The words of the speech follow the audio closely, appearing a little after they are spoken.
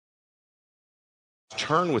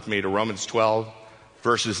Turn with me to Romans 12,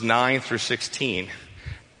 verses 9 through 16.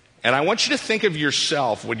 And I want you to think of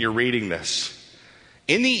yourself when you're reading this.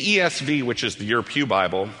 In the ESV, which is your Pew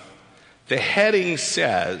Bible, the heading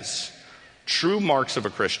says, True Marks of a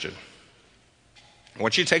Christian. I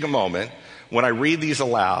want you to take a moment. When I read these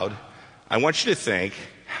aloud, I want you to think,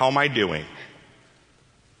 how am I doing?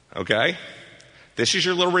 Okay? This is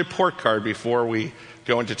your little report card before we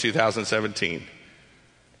go into 2017.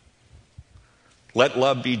 Let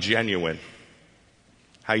love be genuine.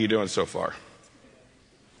 How you doing so far?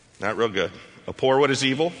 Not real good. Abhor what is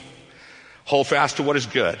evil. Hold fast to what is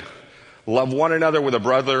good. Love one another with a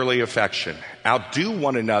brotherly affection. Outdo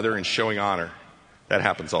one another in showing honor. That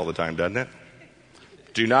happens all the time, doesn't it?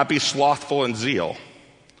 Do not be slothful in zeal.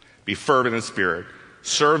 Be fervent in spirit.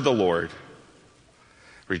 Serve the Lord.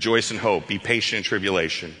 Rejoice in hope. Be patient in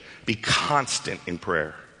tribulation. Be constant in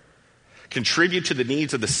prayer. Contribute to the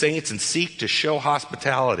needs of the saints and seek to show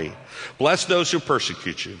hospitality. Bless those who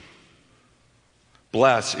persecute you.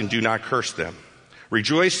 Bless and do not curse them.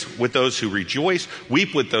 Rejoice with those who rejoice.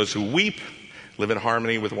 Weep with those who weep. Live in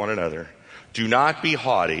harmony with one another. Do not be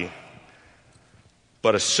haughty,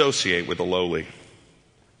 but associate with the lowly.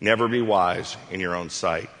 Never be wise in your own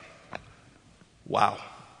sight. Wow.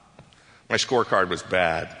 My scorecard was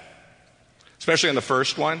bad, especially on the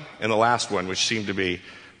first one and the last one, which seemed to be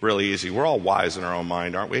really easy. We're all wise in our own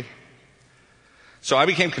mind, aren't we? So I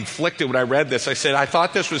became conflicted when I read this. I said, I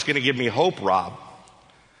thought this was going to give me hope, Rob.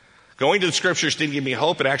 Going to the scriptures didn't give me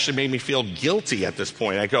hope. It actually made me feel guilty at this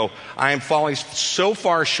point. I go, I am falling so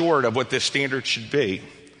far short of what this standard should be.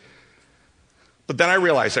 But then I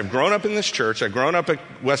realized I've grown up in this church. I've grown up at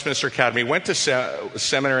Westminster Academy, went to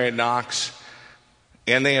seminary at Knox,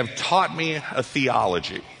 and they have taught me a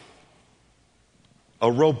theology,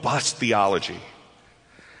 a robust theology.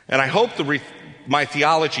 And I hope my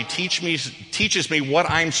theology teaches me what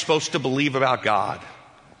I'm supposed to believe about God.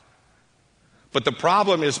 But the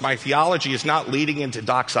problem is my theology is not leading into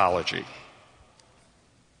doxology.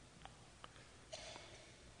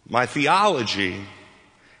 My theology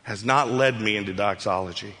has not led me into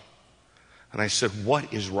doxology. And I said,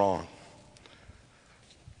 what is wrong?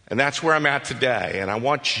 And that's where I'm at today. And I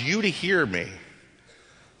want you to hear me,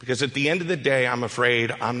 because at the end of the day, I'm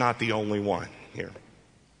afraid I'm not the only one here.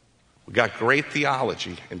 We got great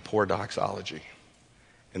theology and poor doxology.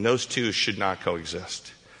 And those two should not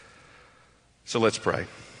coexist. So let's pray.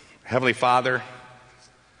 Heavenly Father,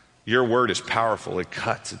 your word is powerful. It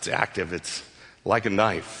cuts, it's active, it's like a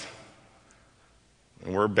knife.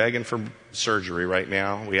 And we're begging for surgery right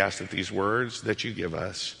now. We ask that these words that you give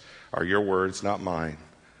us are your words, not mine.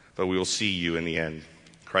 But we will see you in the end. In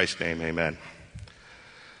Christ's name, amen.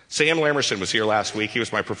 Sam Lamerson was here last week. He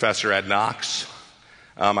was my professor at Knox.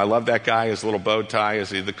 I love that guy. His little bow tie is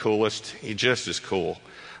the coolest. He just is cool.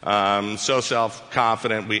 So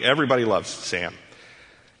self-confident. Everybody loves Sam.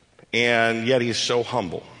 And yet he's so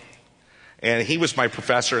humble. And he was my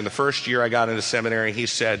professor. In the first year I got into seminary, he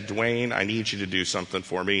said, Duane, I need you to do something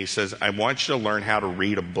for me. He says, I want you to learn how to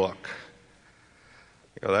read a book.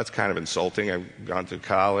 You know, that's kind of insulting. I've gone to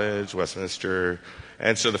college, Westminster.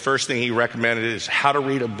 And so the first thing he recommended is How to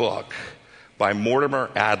Read a Book by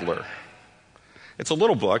Mortimer Adler. It's a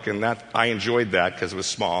little book, and I enjoyed that because it was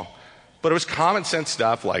small. But it was common sense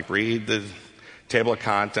stuff like read the table of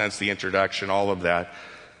contents, the introduction, all of that.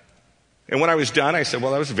 And when I was done, I said,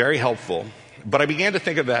 well, that was very helpful. But I began to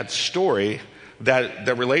think of that story,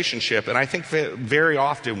 that relationship, and I think that very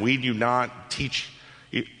often we do not teach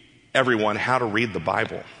everyone how to read the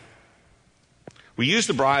Bible. We use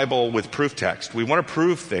the Bible with proof text. We want to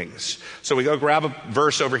prove things. So we go grab a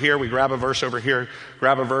verse over here, we grab a verse over here,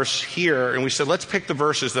 grab a verse here, and we said, let's pick the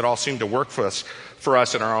verses that all seem to work for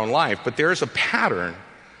us in our own life. But there's a pattern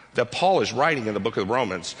that Paul is writing in the book of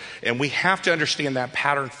Romans, and we have to understand that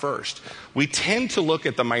pattern first. We tend to look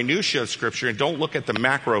at the minutiae of Scripture and don't look at the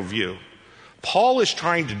macro view. Paul is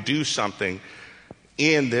trying to do something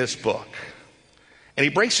in this book. And he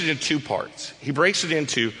breaks it into two parts. He breaks it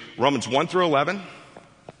into Romans 1 through 11,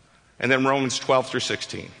 and then Romans 12 through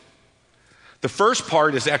 16. The first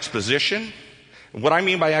part is exposition. And what I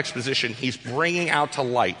mean by exposition, he's bringing out to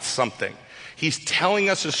light something. He's telling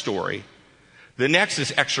us a story. The next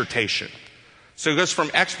is exhortation. So it goes from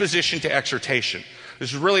exposition to exhortation.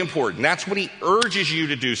 This is really important. That's when he urges you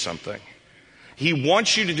to do something. He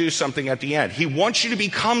wants you to do something at the end. He wants you to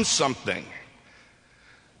become something.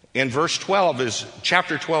 And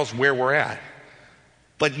chapter 12 is where we're at.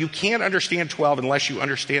 But you can't understand 12 unless you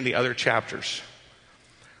understand the other chapters.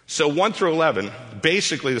 So 1 through 11,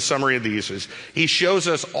 basically the summary of these is he shows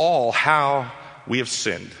us all how we have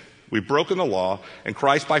sinned. We've broken the law, and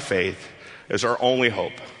Christ by faith as our only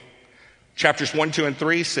hope. Chapters 1, 2, and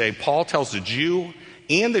 3 say, Paul tells the Jew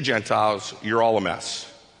and the Gentiles, you're all a mess.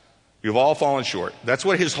 You've all fallen short. That's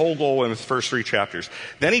what his whole goal in his first 3 chapters.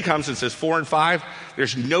 Then he comes and says 4 and 5,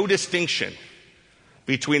 there's no distinction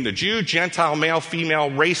between the Jew, Gentile, male, female,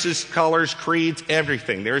 races, colors, creeds,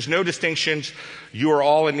 everything. There's no distinctions. You are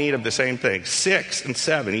all in need of the same thing. 6 and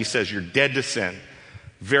 7, he says you're dead to sin.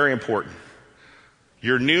 Very important.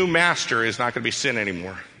 Your new master is not going to be sin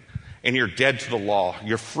anymore. And you're dead to the law.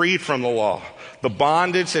 You're freed from the law. The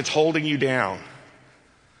bondage that's holding you down.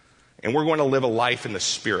 And we're going to live a life in the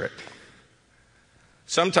Spirit.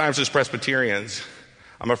 Sometimes as Presbyterians,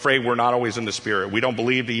 I'm afraid we're not always in the Spirit. We don't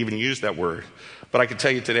believe to even use that word. But I can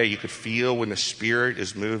tell you today, you could feel when the Spirit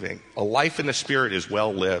is moving. A life in the Spirit is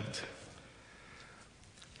well lived.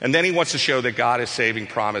 And then he wants to show that God's saving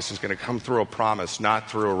promise is going to come through a promise, not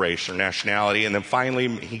through a race or nationality. And then finally,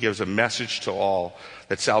 he gives a message to all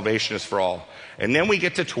that salvation is for all. And then we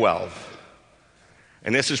get to 12.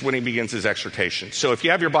 And this is when he begins his exhortation. So if you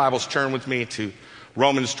have your Bibles, turn with me to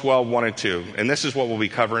Romans 12, 1 and 2. And this is what we'll be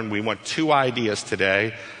covering. We want 2 ideas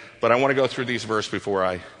today. But I want to go through these verses before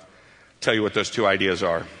I tell you what those 2 ideas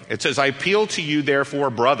are. It says, I appeal to you, therefore,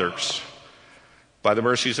 brothers, by the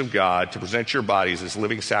mercies of God, to present your bodies as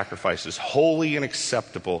living sacrifices, holy and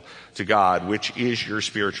acceptable to God, which is your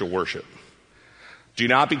spiritual worship. Do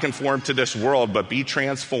not be conformed to this world, but be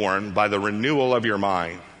transformed by the renewal of your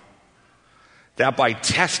mind, that by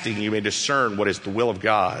testing you may discern what is the will of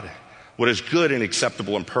God, what is good and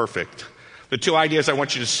acceptable and perfect. The 2 ideas I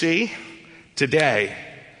want you to see today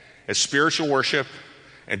is spiritual worship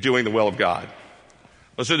and doing the will of God.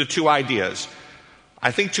 Those are the 2 ideas.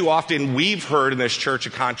 I think too often we've heard in this church a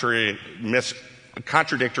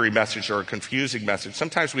contradictory message or a confusing message.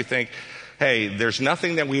 Sometimes we think, hey, there's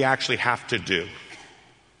nothing that we actually have to do.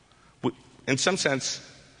 In some sense,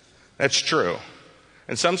 that's true.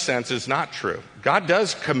 In some sense, it's not true. God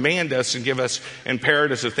does command us and give us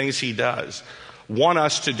imperatives of things he does want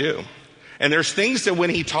us to do. And there's things that when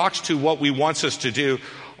he talks to what we wants us to do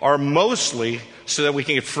are mostly so that we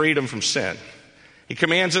can get freedom from sin. He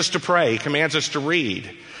commands us to pray. He commands us to read.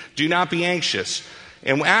 Do not be anxious.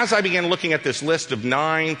 And as I began looking at this list of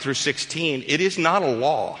 9 through 16, it is not a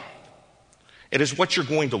law. It is what you're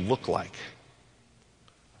going to look like.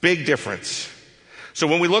 Big difference. So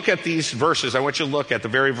when we look at these verses, I want you to look at the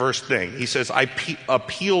very first thing. He says, I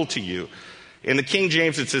appeal to you. In the King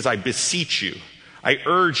James, it says, I beseech you. I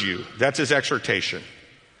urge you. That's his exhortation.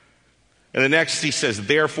 And the next, he says,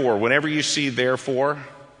 therefore. Whenever you see therefore,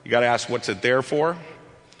 you got to ask, what's it there for?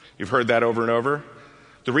 You've heard that over and over.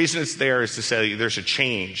 The reason it's there is to say there's a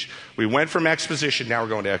change. We went from exposition, now we're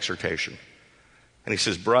going to exhortation. And he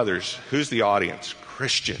says, brothers, who's the audience?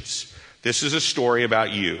 Christians. This is a story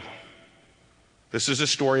about you. This is a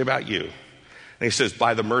story about you. And he says,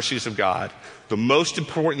 by the mercies of God. The most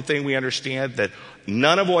important thing we understand that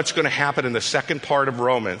none of what's going to happen in the second part of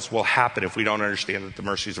Romans will happen if we don't understand that the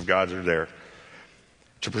mercies of God are there.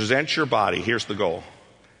 To present your body, here's the goal,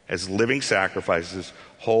 as living sacrifices,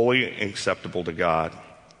 holy and acceptable to God.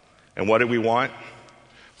 And what do we want?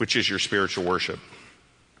 Which is your spiritual worship.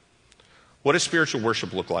 What does spiritual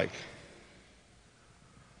worship look like?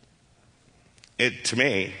 To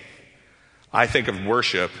me, I think of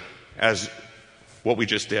worship as what we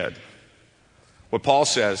just did. What Paul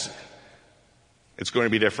says, it's going to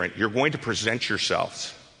be different. You're going to present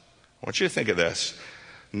yourselves. I want you to think of this.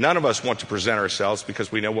 None of us want to present ourselves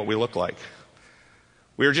because we know what we look like.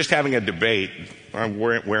 We were just having a debate. I'm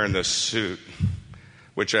wearing this suit,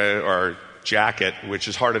 or jacket, which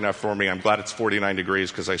is hard enough for me. I'm glad it's 49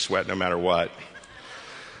 degrees because I sweat no matter what.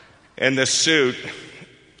 And this suit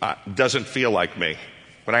doesn't feel like me.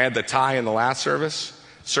 When I had the tie in the last service,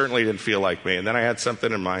 certainly didn't feel like me. And then I had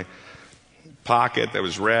something in my pocket that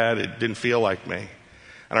was red. It didn't feel like me.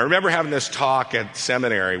 And I remember having this talk at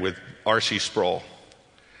seminary with R.C. Sproul.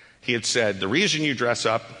 He had said, the reason you dress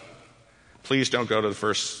up, please don't go to the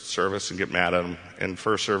first service and get mad at him, and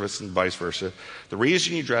first service and vice versa. The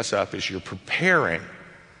reason you dress up is you're preparing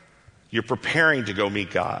to go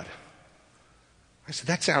meet God. I said,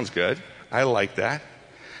 that sounds good. I like that.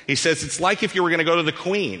 He says, it's like if you were going to go to the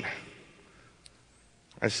Queen.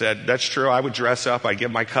 I said, that's true. I would dress up. I'd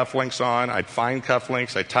get my cufflinks on. I'd find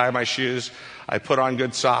cufflinks. I'd tie my shoes. I'd put on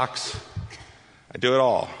good socks. I'd do it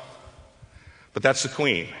all. But that's the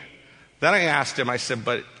Queen. Then I asked him, I said,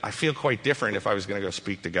 but I feel quite different if I was going to go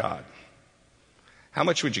speak to God. How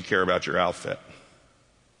much would you care about your outfit?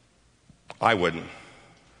 I wouldn't.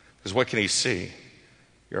 Because what can he see?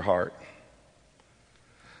 Your heart.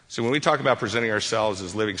 So when we talk about presenting ourselves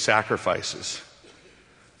as living sacrifices,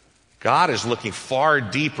 God is looking far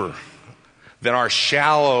deeper than our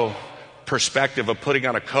shallow perspective of putting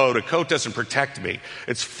on a coat. A coat doesn't protect me.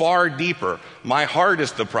 It's far deeper. My heart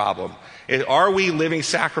is the problem. Are we living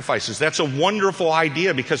sacrifices? That's a wonderful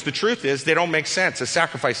idea because the truth is they don't make sense. A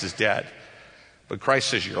sacrifice is dead. But Christ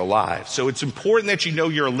says you're alive. So it's important that you know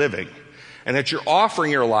you're living and that you're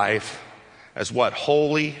offering your life as what?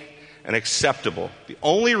 Holy and acceptable. The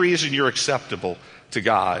only reason you're acceptable to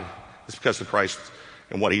God is because of Christ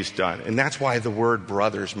and what he's done. And that's why the word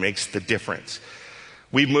brothers makes the difference.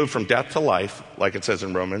 We've moved from death to life, like it says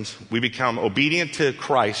in Romans. We become obedient to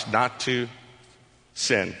Christ, not to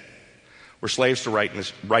sin. We're slaves to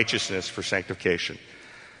righteousness for sanctification.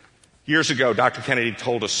 Years ago, Dr. Kennedy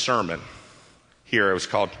told a sermon here. It was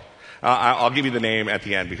called, I'll give you the name at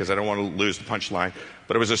the end because I don't want to lose the punchline.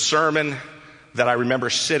 But it was a sermon that I remember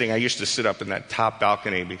sitting. I used to sit up in that top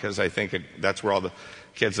balcony because I think that's where all the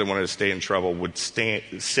kids that wanted to stay in trouble would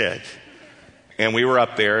sit. And we were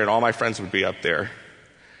up there, and all my friends would be up there.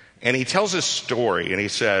 And he tells his story, and he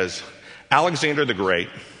says, Alexander the Great,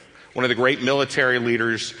 one of the great military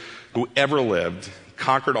leaders who ever lived,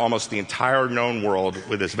 conquered almost the entire known world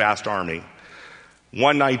with his vast army.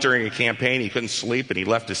 One night during a campaign, he couldn't sleep, and he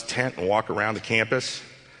left his tent and walked around the campus.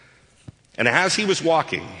 And as he was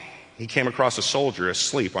walking, he came across a soldier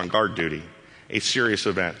asleep on guard duty, a serious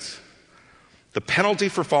event. The penalty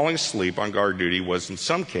for falling asleep on guard duty was, in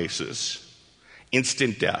some cases,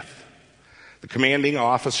 instant death. The commanding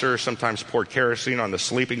officer sometimes poured kerosene on the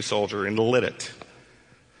sleeping soldier and lit it.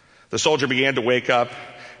 The soldier began to wake up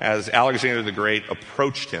as Alexander the Great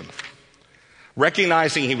approached him.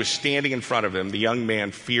 Recognizing he was standing in front of him, the young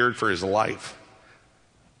man feared for his life.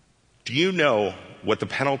 Do you know what the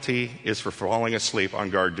penalty is for falling asleep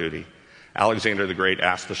on guard duty? Alexander the Great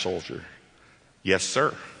asked the soldier. Yes,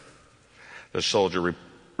 sir. The soldier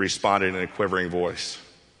responded in a quivering voice.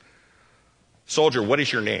 Soldier, what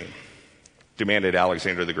is your name? Demanded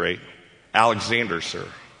Alexander the Great. Alexander, sir.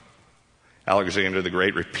 Alexander the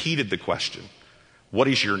Great repeated the question. What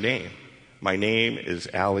is your name? My name is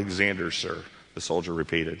Alexander, sir, the soldier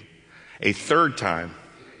repeated. A third time,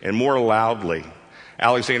 and more loudly,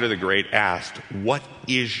 Alexander the Great asked, what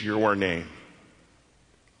is your name?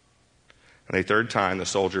 And a third time, the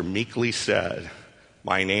soldier meekly said,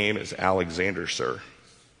 my name is Alexander, sir.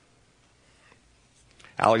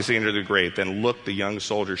 Alexander the Great then looked the young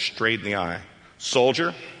soldier straight in the eye.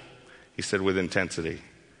 Soldier, he said with intensity,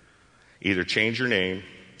 either change your name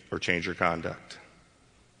or change your conduct.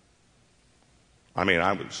 I mean,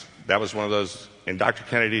 that was one of those, and Dr.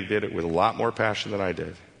 Kennedy did it with a lot more passion than I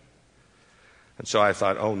did. And so I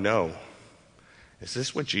thought, oh no, is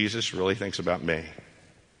this what Jesus really thinks about me?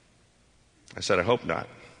 I said, I hope not.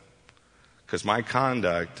 Because my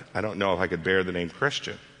conduct, I don't know if I could bear the name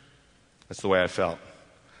Christian. That's the way I felt.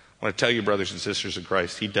 I want to tell you, brothers and sisters in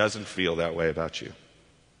Christ, he doesn't feel that way about you.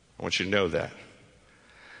 I want you to know that.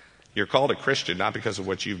 You're called a Christian not because of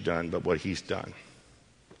what you've done, but what he's done.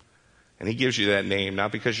 And he gives you that name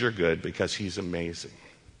not because you're good, because he's amazing.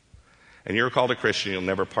 And you're called a Christian, you'll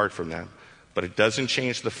never part from that. But it doesn't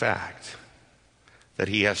change the fact that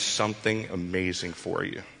he has something amazing for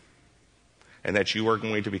you. And that you are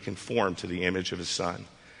going to be conformed to the image of his son.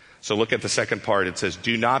 So look at the second part. It says,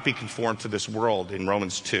 do not be conformed to this world in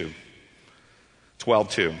Romans 12:2.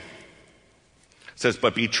 It says,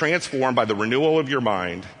 but be transformed by the renewal of your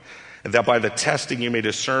mind, and that by the testing you may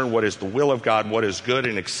discern what is the will of God, what is good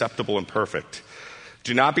and acceptable and perfect.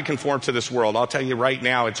 Do not be conformed to this world. I'll tell you right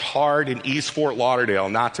now, it's hard in East Fort Lauderdale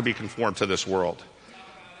not to be conformed to this world.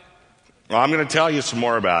 Well, I'm going to tell you some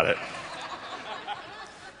more about it.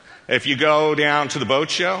 If you go down to the boat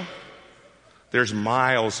show, there's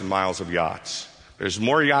miles and miles of yachts. There's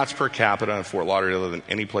more yachts per capita in Fort Lauderdale than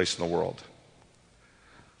any place in the world.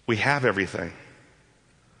 We have everything.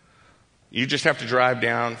 You just have to drive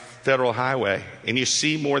down Federal Highway, and you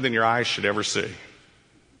see more than your eyes should ever see.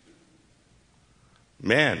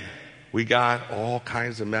 Man, we got all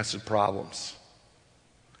kinds of massive problems.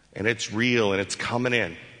 And it's real, and it's coming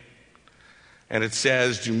in. And it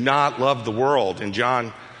says, do not love the world. In 1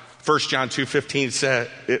 John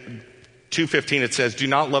 2:15 it says, do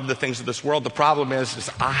not love the things of this world. The problem is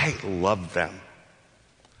I love them.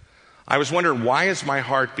 I was wondering, why is my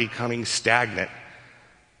heart becoming stagnant?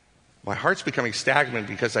 My heart's becoming stagnant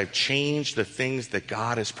because I've changed the things that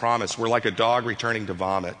God has promised. We're like a dog returning to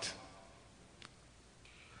vomit.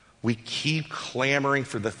 We keep clamoring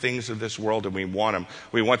for the things of this world, and we want them.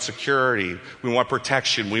 We want security. We want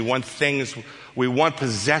protection. We want things. We want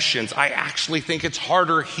possessions. I actually think it's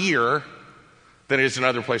harder here than it is in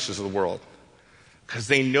other places of the world because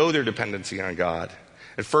they know their dependency on God.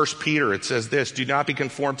 In 1 Peter, it says this, do not be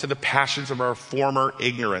conformed to the passions of our former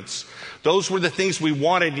ignorance, Those were the things we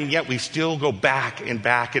wanted, and yet we still go back and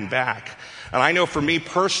back and back. And I know for me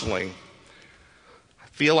personally, I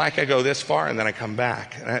feel like I go this far and then I come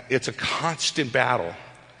back. And it's a constant battle.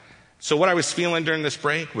 So what I was feeling during this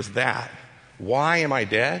break was that. Why am I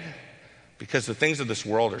dead? Because the things of this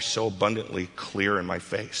world are so abundantly clear in my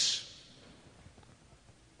face.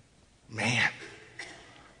 Man,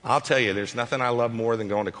 I'll tell you, there's nothing I love more than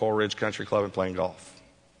going to Coal Ridge Country Club and playing golf.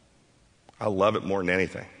 I love it more than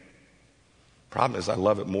anything. Problem is, I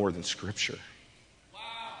love it more than Scripture.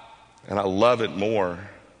 And I love it more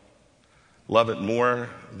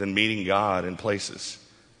than meeting God in places.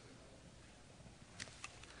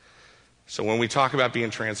 So when we talk about being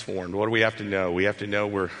transformed, what do we have to know? We have to know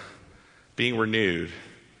we're being renewed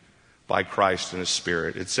by Christ and His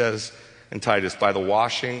Spirit. It says in Titus, by the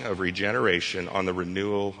washing of regeneration on the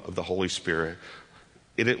renewal of the Holy Spirit.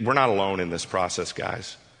 We're not alone in this process,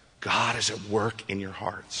 guys. God is at work in your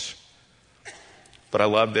hearts. But I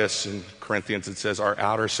love this in Corinthians. It says our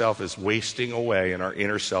outer self is wasting away and our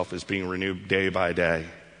inner self is being renewed day by day.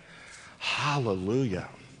 Hallelujah.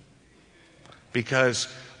 Because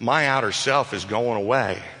my outer self is going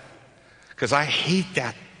away. Because I hate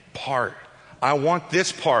that part. I want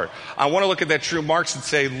this part. I want to look at that true marks and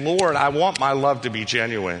say, Lord, I want my love to be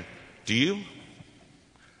genuine. Do you?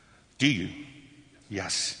 Do you?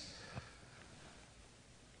 Yes.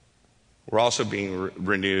 We're also being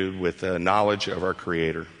renewed with the knowledge of our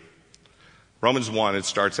Creator. Romans 1, it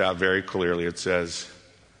starts out very clearly. It says,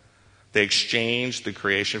 they exchanged the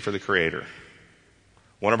creation for the Creator.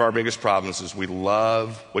 One of our biggest problems is we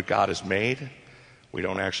love what God has made. We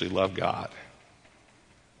don't actually love God.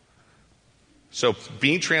 So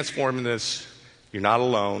being transformed in this, you're not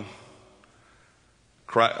alone.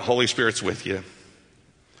 Holy Spirit's with you.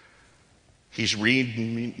 He's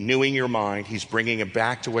renewing your mind. He's bringing it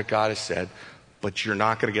back to what God has said, but you're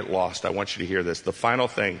not going to get lost. I want you to hear this. The final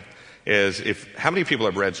thing is, how many people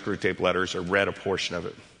have read Screwtape Letters or read a portion of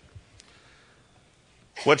it?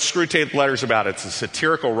 What's Screwtape Letters about? It's a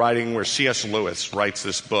satirical writing where C.S. Lewis writes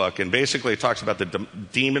this book, and basically it talks about the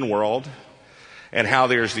demon world and how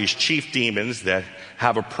there's these chief demons that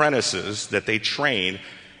have apprentices that they train,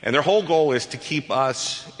 and their whole goal is to keep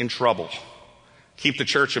us in trouble, keep the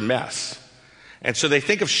church a mess. And so they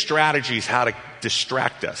think of strategies how to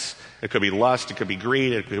distract us. It could be lust, it could be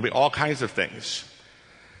greed, it could be all kinds of things.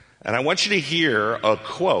 And I want you to hear a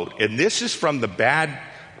quote, and this is from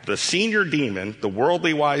the senior demon, the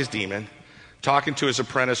worldly wise demon, talking to his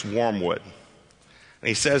apprentice Wormwood. And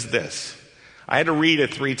he says this. I had to read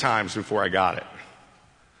it 3 times before I got it.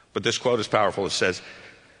 But this quote is powerful. It says,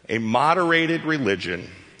 a moderated religion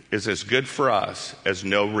is as good for us as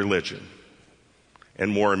no religion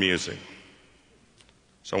and more amusing.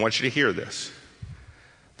 So I want you to hear this.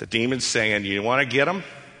 The demon's saying, you want to get them?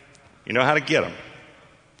 You know how to get them.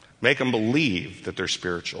 Make them believe that they're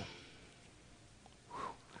spiritual.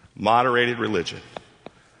 Moderated religion.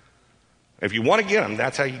 If you want to get them,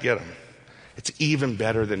 that's how you get them. It's even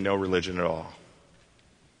better than no religion at all.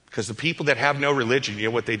 Because the people that have no religion, you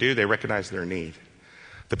know what they do? They recognize their need.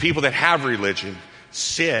 The people that have religion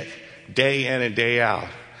sit day in and day out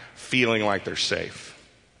feeling like they're safe.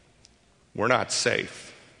 We're not safe.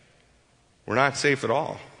 We're not safe at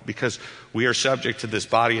all because we are subject to this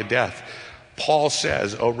body of death. Paul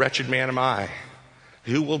says, "Oh, wretched man am I.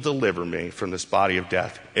 Who will deliver me from this body of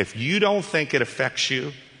death?" If you don't think it affects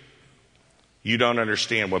you, you don't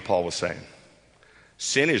understand what Paul was saying.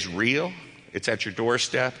 Sin is real. It's at your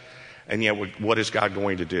doorstep. And yet, what is God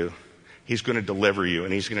going to do? He's going to deliver you,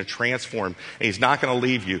 and He's going to transform, and He's not going to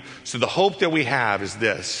leave you. So the hope that we have is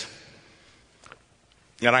this,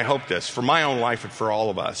 and I hope this, for my own life and for all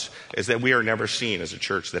of us, is that we are never seen as a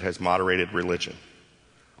church that has moderated religion.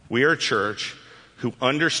 We are a church who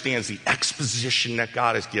understands the exposition that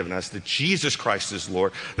God has given us, that Jesus Christ is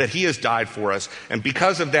Lord, that He has died for us. And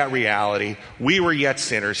because of that reality, we were yet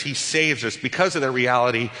sinners. He saves us. Because of that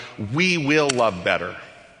reality, we will love better.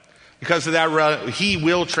 Because of that, He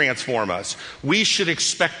will transform us. We should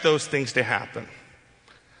expect those things to happen.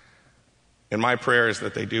 And my prayer is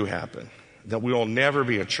that they do happen. That we will never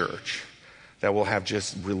be a church that will have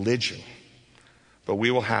just religion, but we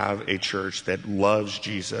will have a church that loves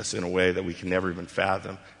Jesus in a way that we can never even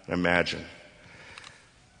fathom and imagine.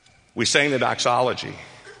 We sang the doxology.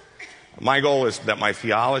 My goal is that my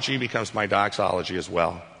theology becomes my doxology as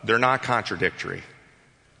well. They're not contradictory.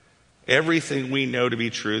 Everything we know to be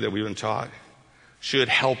true that we've been taught should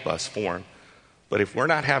help us form. But if we're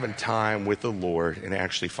not having time with the Lord and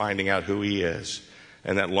actually finding out who He is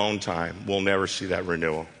and that lone time, we'll never see that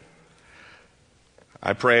renewal.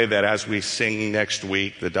 I pray that as we sing next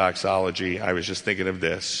week, the doxology, I was just thinking of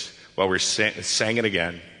this. while we're sang it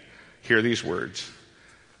again, hear these words.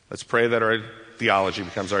 Let's pray that our theology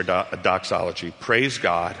becomes our doxology. Praise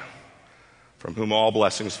God, from whom all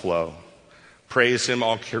blessings flow. Praise him,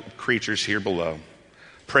 all creatures here below.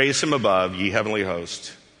 Praise him above, ye heavenly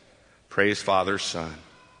host. Praise Father, Son,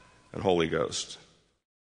 and Holy Ghost.